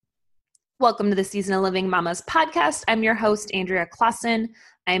Welcome to the Season of Living Mamas podcast. I'm your host, Andrea Clausen.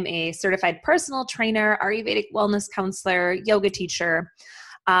 I'm a certified personal trainer, Ayurvedic wellness counselor, yoga teacher,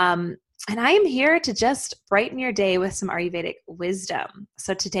 and I am here to just brighten your day with some Ayurvedic wisdom.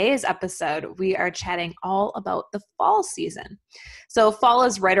 So today's episode, we are chatting all about the fall season. So fall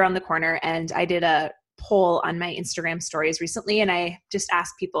is right around the corner, and I did a poll on my Instagram stories recently, and I just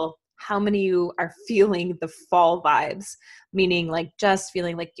asked people how many of you are feeling the fall vibes, meaning like just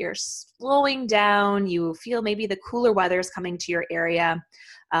feeling like you're slowing down, you feel maybe the cooler weather is coming to your area,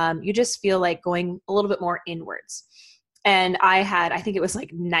 you just feel like going a little bit more inwards. And I think it was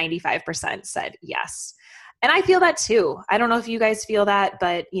like 95% said yes. And I feel that too. I don't know if you guys feel that,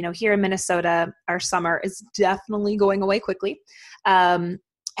 but here in Minnesota, our summer is definitely going away quickly. And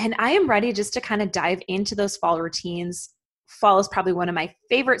I am ready just to kind of dive into those fall routines. Fall is probably one of my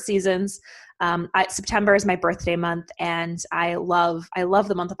favorite seasons. September is my birthday month, and I love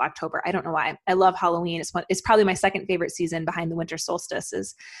the month of October. I don't know why. I love Halloween. It's probably my second favorite season behind the winter solstice.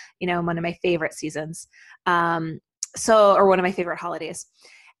 Is one of my favorite seasons. Or one of my favorite holidays.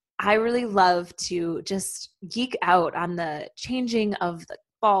 I really love to just geek out on the changing of the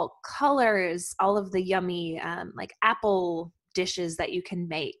fall colors, all of the yummy like apple dishes that you can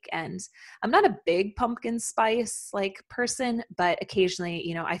make. And I'm not a big pumpkin spice like person, but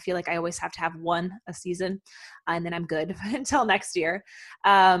occasionally, I feel like I always have to have one a season and then I'm good until next year.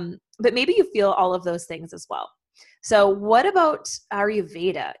 But maybe you feel all of those things as well. So what about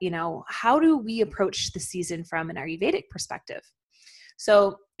Ayurveda? How do we approach the season from an Ayurvedic perspective?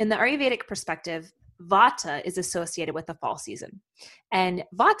 So in the Ayurvedic perspective, Vata is associated with the fall season. And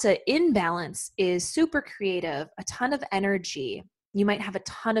Vata in balance is super creative, a ton of energy. You might have a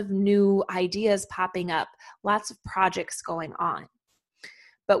ton of new ideas popping up, lots of projects going on.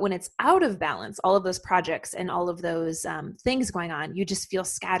 But when it's out of balance, all of those projects and all of those things going on, you just feel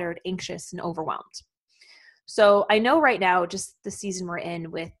scattered, anxious, and overwhelmed. So I know right now, just the season we're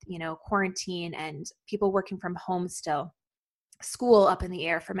in with, quarantine and people working from home still, school up in the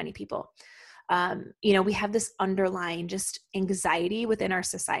air for many people. We have this underlying just anxiety within our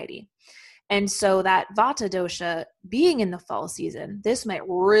society. And so that Vata dosha being in the fall season, this might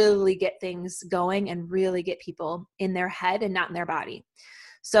really get things going and really get people in their head and not in their body.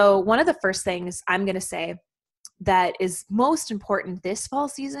 So one of the first things I'm going to say that is most important this fall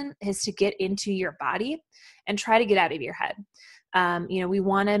season is to get into your body and try to get out of your head. We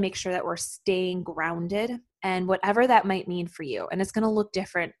want to make sure that we're staying grounded and whatever that might mean for you. And it's going to look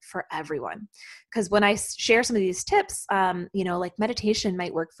different for everyone. Because when I share some of these tips, like meditation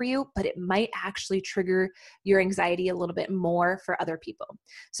might work for you, but it might actually trigger your anxiety a little bit more for other people.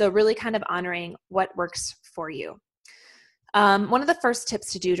 So really kind of honoring what works for you. One of the first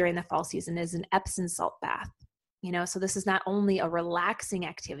tips to do during the fall season is an Epsom salt bath. So this is not only a relaxing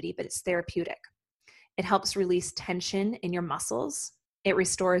activity, but it's therapeutic. It helps release tension in your muscles. It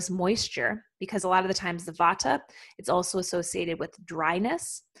restores moisture because a lot of the times the Vata, it's also associated with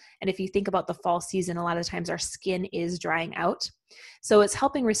dryness. And if you think about the fall season, a lot of the times our skin is drying out. So it's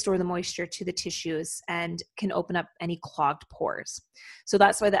helping restore the moisture to the tissues and can open up any clogged pores. So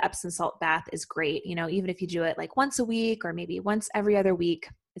that's why the Epsom salt bath is great. Even if you do it like once a week or maybe once every other week,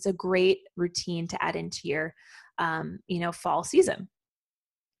 it's a great routine to add into your, fall season.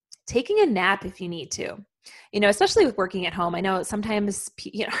 Taking a nap if you need to, especially with working at home. I know sometimes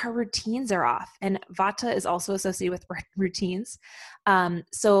our routines are off, and Vata is also associated with routines.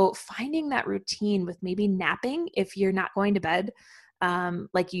 So finding that routine with maybe napping if you're not going to bed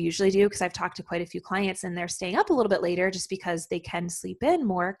like you usually do, because I've talked to quite a few clients and they're staying up a little bit later just because they can sleep in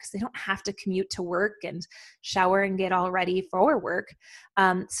more because they don't have to commute to work and shower and get all ready for work.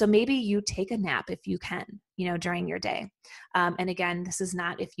 So maybe you take a nap if you can, during your day. And again, this is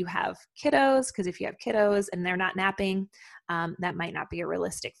not if you have kiddos, because if you have kiddos and they're not napping, that might not be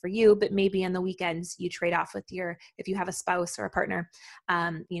realistic for you, but maybe on the weekends you trade off with if you have a spouse or a partner,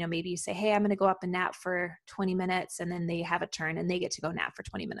 maybe you say, hey, I'm going to go up and nap for 20 minutes. And then they have a turn and they get to go nap for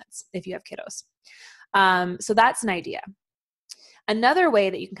 20 minutes if you have kiddos. So that's an idea. Another way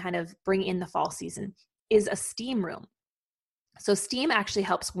that you can kind of bring in the fall season is a steam room. So steam actually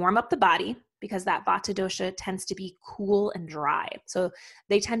helps warm up the body because that Vata dosha tends to be cool and dry. So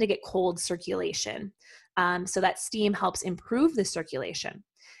they tend to get cold circulation. So that steam helps improve the circulation.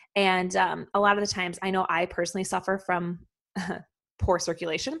 And a lot of the times, I know I personally suffer from poor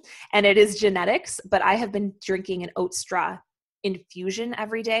circulation, and it is genetics, but I have been drinking an oat straw infusion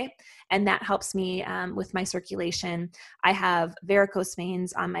every day, and that helps me with my circulation. I have varicose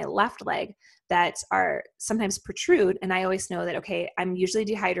veins on my left leg that are sometimes protrude, and I always know that, okay, I'm usually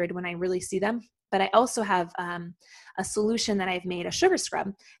dehydrated when I really see them. but I also have a solution that I've made, a sugar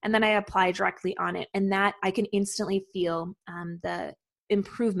scrub, and then I apply directly on it. And that I can instantly feel the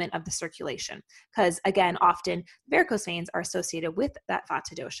improvement of the circulation. Because again, often varicose veins are associated with that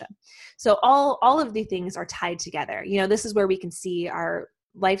Vata dosha. So all of the things are tied together. This is where we can see our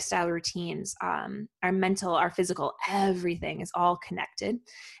lifestyle routines, our mental, our physical, everything is all connected.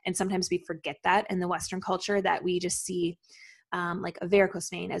 And sometimes we forget that in the Western culture, that we just see like a varicose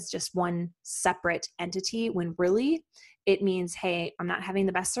vein as just one separate entity, when really it means, hey, I'm not having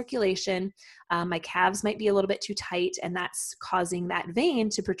the best circulation. My calves might be a little bit too tight, and that's causing that vein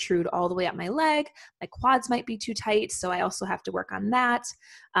to protrude all the way up my leg. My quads might be too tight, so I also have to work on that.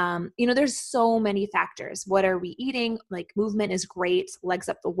 There's so many factors. What are we eating? Like, movement is great. Legs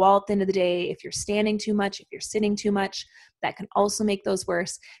up the wall at the end of the day. If you're standing too much, if you're sitting too much, that can also make those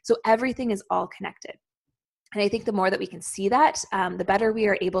worse. So everything is all connected. And I think the more that we can see that, the better we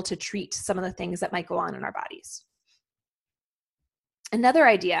are able to treat some of the things that might go on in our bodies. Another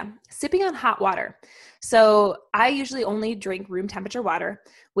idea, sipping on hot water. So I usually only drink room temperature water,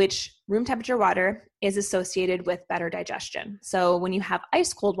 which room temperature water is associated with better digestion. So when you have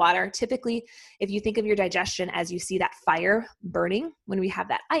ice cold water, typically, if you think of your digestion as you see that fire burning, when we have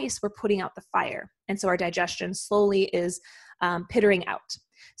that ice, we're putting out the fire. And so our digestion slowly is pittering out.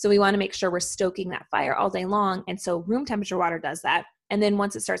 So we want to make sure we're stoking that fire all day long. And so room temperature water does that. And then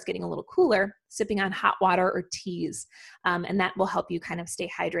once it starts getting a little cooler, sipping on hot water or teas. And that will help you kind of stay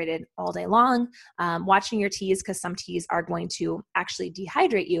hydrated all day long. Watching your teas, because some teas are going to actually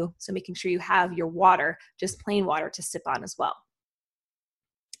dehydrate you. So making sure you have your water, just plain water, to sip on as well.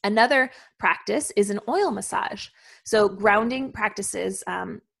 Another practice is an oil massage. So grounding practices,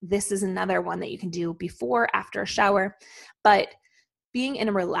 this is another one that you can do before, after a shower. But being in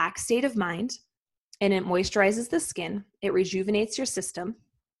a relaxed state of mind, and it moisturizes the skin, it rejuvenates your system,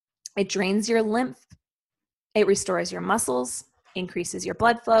 it drains your lymph, it restores your muscles, increases your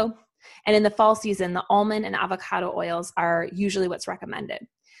blood flow. And in the fall season, the almond and avocado oils are usually what's recommended.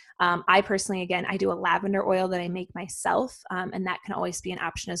 I personally, again, I do a lavender oil that I make myself, and that can always be an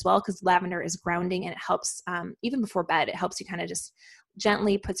option as well, because lavender is grounding and it helps, even before bed, it helps you kind of just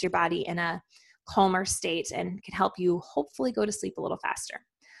gently puts your body in a calmer state and can help you hopefully go to sleep a little faster.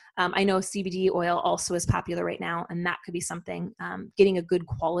 I know CBD oil also is popular right now, and that could be something. Getting a good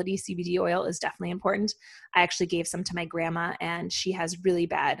quality CBD oil is definitely important. I actually gave some to my grandma, and she has really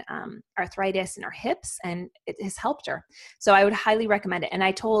bad arthritis in her hips, and it has helped her. So I would highly recommend it. And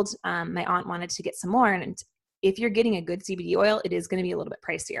I told my aunt wanted to get some more, and if you're getting a good CBD oil, it is going to be a little bit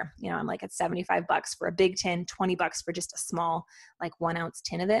pricier. I'm like at $75 for a big tin, $20 for just a small, like 1 ounce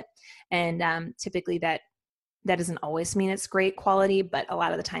tin of it. And typically that doesn't always mean it's great quality, but a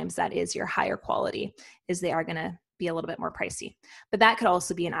lot of the times that is your higher quality, is they are going to be a little bit more pricey. But that could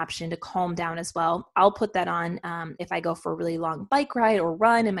also be an option to calm down as well. I'll put that on if I go for a really long bike ride or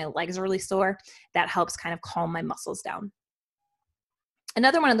run and my legs are really sore. That helps kind of calm my muscles down.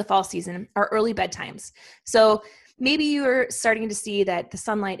 Another one in the fall season are early bedtimes. So maybe you're starting to see that the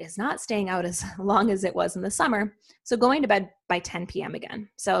sunlight is not staying out as long as it was in the summer. So going to bed by 10 p.m. again.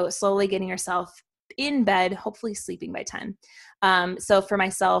 So slowly getting yourself in bed, hopefully sleeping by 10. So for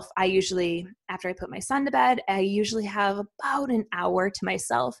myself, I usually, after I put my son to bed, I usually have about an hour to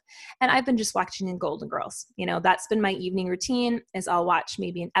myself. And I've been just watching Golden Girls. That's been my evening routine, is I'll watch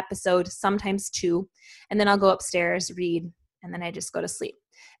maybe an episode, sometimes 2, and then I'll go upstairs, read, and then I just go to sleep.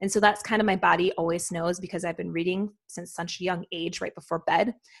 And so that's kind of, my body always knows, because I've been reading since such a young age right before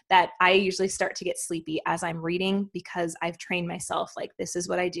bed, that I usually start to get sleepy as I'm reading, because I've trained myself, like, this is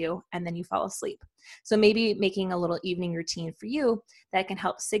what I do, and then you fall asleep. So maybe making a little evening routine for you that can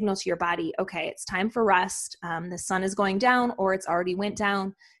help signal to your body, okay, it's time for rest. The sun is going down, or it's already went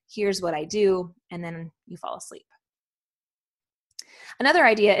down. Here's what I do. And then you fall asleep. Another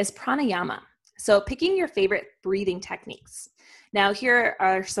idea is pranayama. So picking your favorite breathing techniques. Now, here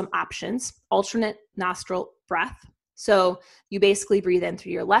are some options. Alternate nostril breath. So you basically breathe in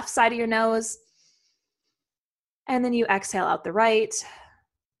through your left side of your nose, and then you exhale out the right.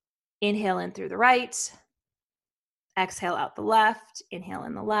 Inhale in through the right. Exhale out the left. Inhale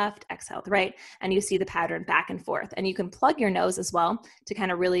in the left. Exhale out the right. And you see the pattern back and forth. And you can plug your nose as well to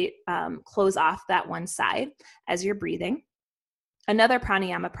kind of really close off that one side as you're breathing. Another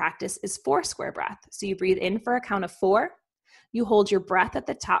pranayama practice is 4 square breath. So you breathe in for a count of 4. You hold your breath at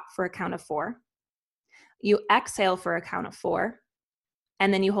the top for a count of 4. You exhale for a count of 4.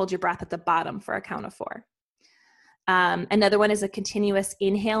 And then you hold your breath at the bottom for a count of 4. Another one is a continuous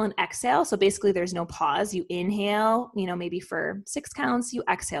inhale and exhale. So basically there's no pause. You inhale, maybe for 6 counts. You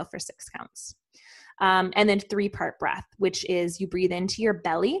exhale for 6 counts. And then 3-part breath, which is you breathe into your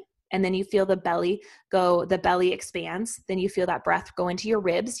belly and then you feel the belly expands. Then you feel that breath go into your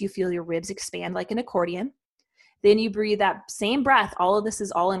ribs. You feel your ribs expand like an accordion. Then you breathe that same breath, all of this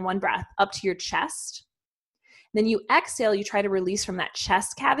is all in one breath, up to your chest. Then you exhale, you try to release from that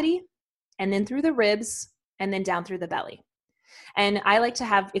chest cavity, and then through the ribs, and then down through the belly. And I like to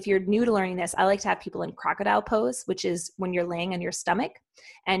have, if you're new to learning this, I like to have people in crocodile pose, which is when you're laying on your stomach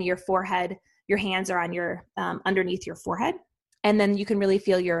and your hands are on your, underneath your forehead. And then you can really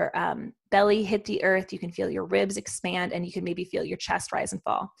feel your belly hit the earth. You can feel your ribs expand, and you can maybe feel your chest rise and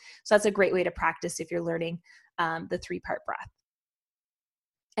fall. So that's a great way to practice if you're learning the 3-part breath.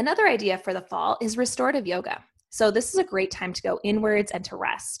 Another idea for the fall is restorative yoga. So this is a great time to go inwards and to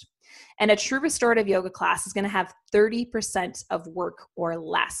rest. And a true restorative yoga class is going to have 30% of work or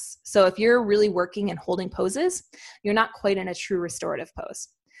less. So if you're really working and holding poses, you're not quite in a true restorative pose.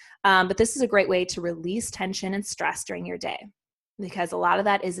 But this is a great way to release tension and stress during your day, because a lot of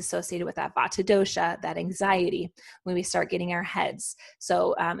that is associated with that vata dosha, that anxiety, when we start getting our heads.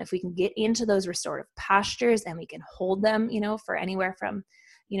 So if we can get into those restorative postures and we can hold them, for anywhere from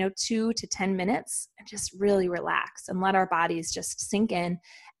 2 to 10 minutes, and just really relax and let our bodies just sink in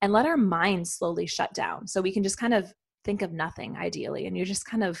and let our mind slowly shut down. So we can just kind of think of nothing ideally, and you're just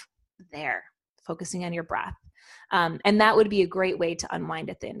kind of there focusing on your breath. And that would be a great way to unwind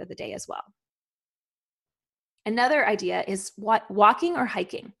at the end of the day as well. Another idea is walking or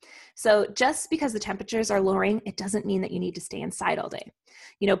hiking. So just because the temperatures are lowering, it doesn't mean that you need to stay inside all day.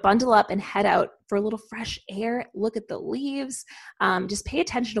 Bundle up and head out for a little fresh air, look at the leaves, just pay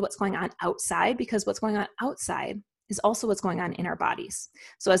attention to what's going on outside, because what's going on outside is also what's going on in our bodies.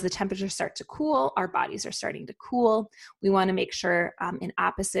 So as the temperatures start to cool, our bodies are starting to cool. We want to make sure in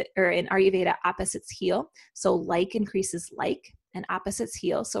Ayurveda, opposites heal. So like increases like, and opposites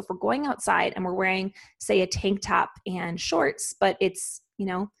heal. So if we're going outside and we're wearing, say, a tank top and shorts, but it's,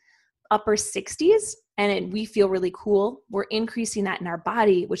 upper 60s and we feel really cool, we're increasing that in our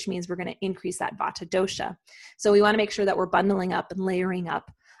body, which means we're going to increase that vata dosha. So we want to make sure that we're bundling up and layering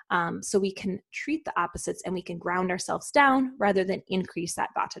up so we can treat the opposites and we can ground ourselves down rather than increase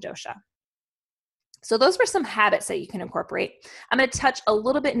that vata dosha. So those were some habits that you can incorporate. I'm going to touch a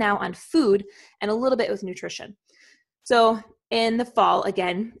little bit now on food and a little bit with nutrition. So in the fall,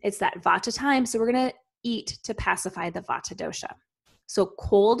 again, it's that vata time. So we're going to eat to pacify the vata dosha. So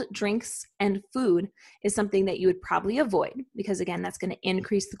cold drinks and food is something that you would probably avoid, because again, that's going to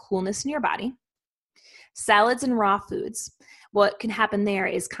increase the coolness in your body. Salads and raw foods. What can happen there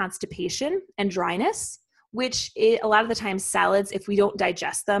is constipation and dryness, which a lot of the times salads, if we don't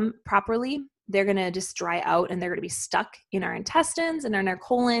digest them properly, they're going to just dry out and they're going to be stuck in our intestines and in our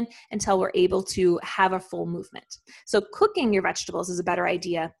colon until we're able to have a full movement. So cooking your vegetables is a better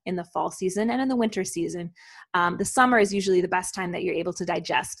idea in the fall season and in the winter season. The summer is usually the best time that you're able to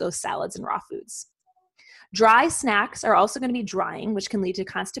digest those salads and raw foods. Dry snacks are also going to be drying, which can lead to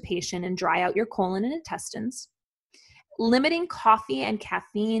constipation and dry out your colon and intestines. Limiting coffee and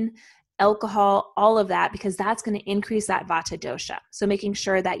caffeine, alcohol, all of that, because that's going to increase that vata dosha. So making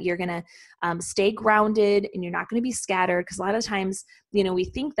sure that you're going to stay grounded and you're not going to be scattered, because a lot of times, we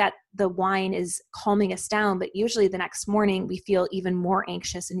think that the wine is calming us down, but usually the next morning we feel even more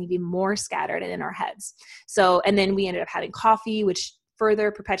anxious and even more scattered and in our heads. So, and then we ended up having coffee, which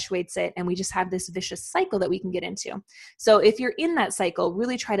further perpetuates it, and we just have this vicious cycle that we can get into. So if you're in that cycle,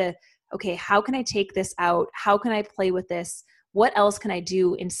 really try to, okay, how can I take this out? How can I play with this? What else can I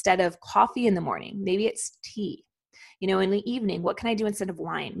do instead of coffee in the morning? Maybe it's tea. In the evening, what can I do instead of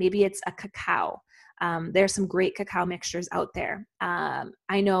wine? Maybe it's a cacao. There's some great cacao mixtures out there.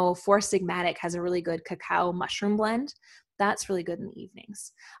 I know Four Sigmatic has a really good cacao mushroom blend. That's really good in the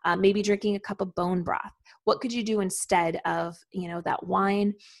evenings. Maybe drinking a cup of bone broth. What could you do instead of, that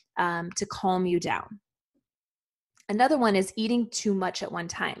wine to calm you down? Another one is eating too much at one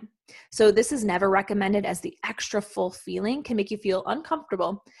time. So this is never recommended, as the extra full feeling can make you feel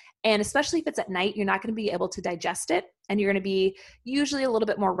uncomfortable. And especially if it's at night, you're not going to be able to digest it. And you're going to be usually a little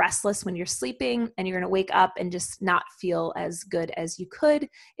bit more restless when you're sleeping, and you're going to wake up and just not feel as good as you could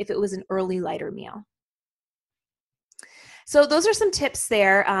if it was an early, lighter meal. So those are some tips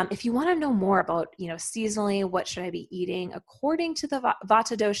there. If you want to know more about, seasonally, what should I be eating according to the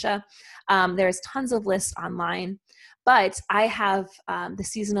vata dosha, there's tons of lists online. But I have the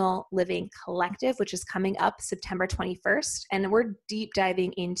Seasonal Living Collective, which is coming up September 21st, and we're deep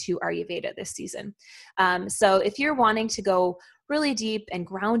diving into Ayurveda this season. So if you're wanting to go really deep and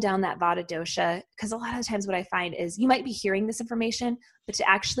ground down that vata dosha, because a lot of times what I find is you might be hearing this information, but to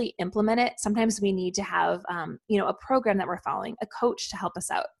actually implement it, sometimes we need to have a program that we're following, a coach to help us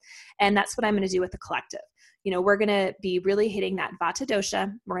out. And that's what I'm going to do with the collective. we're going to be really hitting that Vata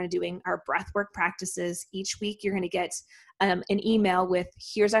dosha. We're going to doing our breath work practices. Each week, you're going to get an email with,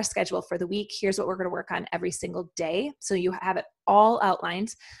 here's our schedule for the week. Here's what we're going to work on every single day. So you have it all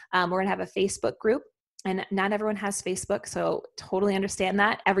outlined. We're going to have a Facebook group, and not everyone has Facebook, so totally understand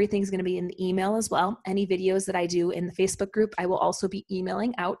that. Everything's going to be in the email as well. Any videos that I do in the Facebook group, I will also be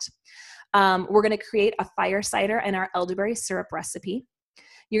emailing out. We're going to create a fire cider and our elderberry syrup recipe.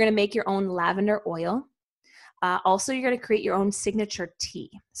 You're going to make your own lavender oil. Also, you're going to create your own signature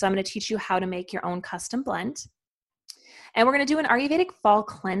tea. So I'm going to teach you how to make your own custom blend. And we're going to do an Ayurvedic fall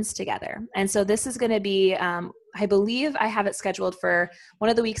cleanse together. And so this is going to be, I believe I have it scheduled for one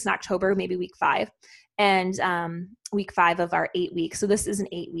of the weeks in October, maybe week 5, and week 5 of our 8 weeks. So this is an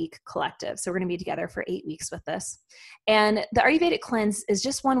 8-week collective. So we're going to be together for 8 weeks with this. And the Ayurvedic cleanse is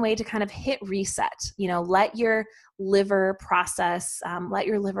just one way to kind of hit reset, let your liver process, let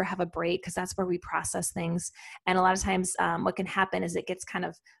your liver have a break, because that's where we process things. And a lot of times what can happen is it gets kind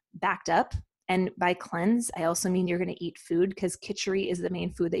of backed up. And by cleanse, I also mean you're going to eat food, because khichdi is the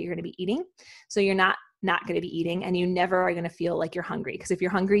main food that you're going to be eating. So you're not going to be eating, and you never are going to feel like you're hungry, because if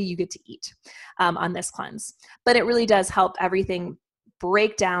you're hungry, you get to eat on this cleanse. But it really does help everything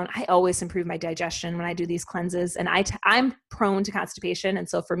break down. I always improve my digestion when I do these cleanses, and I'm prone to constipation. And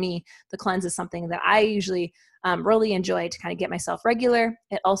so for me, the cleanse is something that I usually really enjoy to kind of get myself regular.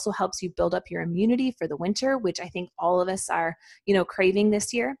 It also helps you build up your immunity for the winter, which I think all of us are, craving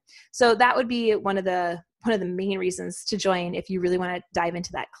this year. So that would be one of the main reasons to join if you really want to dive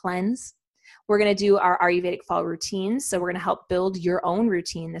into that cleanse. We're going to do our Ayurvedic fall routines. So we're going to help build your own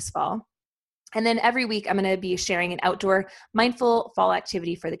routine this fall. And then every week, I'm going to be sharing an outdoor mindful fall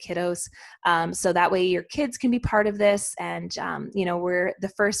activity for the kiddos. So that way your kids can be part of this. And, we're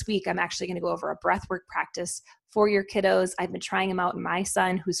the first week, I'm actually going to go over a breathwork practice for your kiddos. I've been trying them out in my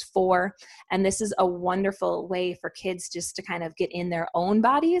son, who's 4, and this is a wonderful way for kids just to kind of get in their own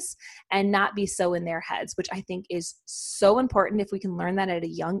bodies and not be so in their heads, which I think is so important. If we can learn that at a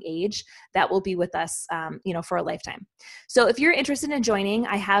young age, that will be with us, for a lifetime. So if you're interested in joining,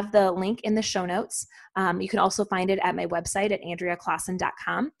 I have the link in the show notes. You can also find it at my website at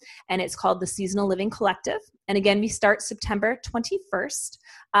andreaclaassen.com, and it's called the Seasonal Living Collective. And again, we start September 21st.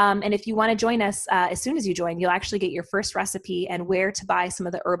 And if you want to join us, as soon as you join, you'll actually get your first recipe and where to buy some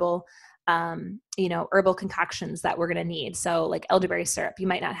of the herbal concoctions that we're going to need. So like elderberry syrup, you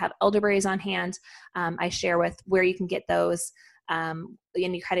might not have elderberries on hand. I share with where you can get those, and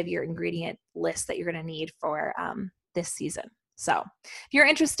you kind of your ingredient list that you're going to need for this season. So if you're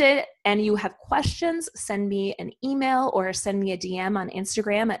interested and you have questions, send me an email or send me a DM on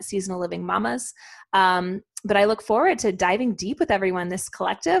Instagram at Seasonal Living Mamas. But I look forward to diving deep with everyone. This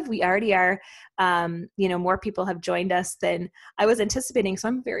collective, we already are, more people have joined us than I was anticipating. So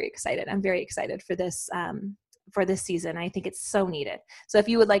I'm very excited. I'm very excited for this season. I think it's so needed. So if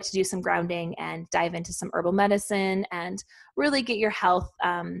you would like to do some grounding and dive into some herbal medicine and really get your health,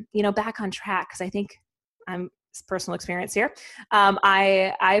 back on track, because I think personal experience here.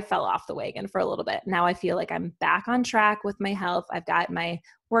 I fell off the wagon for a little bit. Now I feel like I'm back on track with my health. I've got my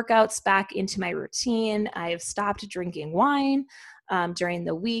workouts back into my routine. I've stopped drinking wine during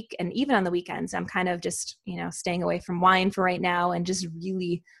the week, and even on the weekends. I'm kind of just, staying away from wine for right now, and just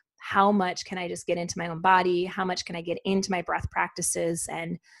really, how much can I just get into my own body? How much can I get into my breath practices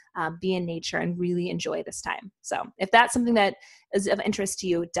and be in nature and really enjoy this time? So if that's something that is of interest to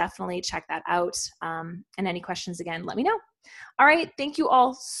you, definitely check that out. And any questions, again, let me know. All right. Thank you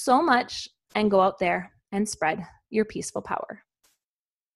all so much, and go out there and spread your peaceful power.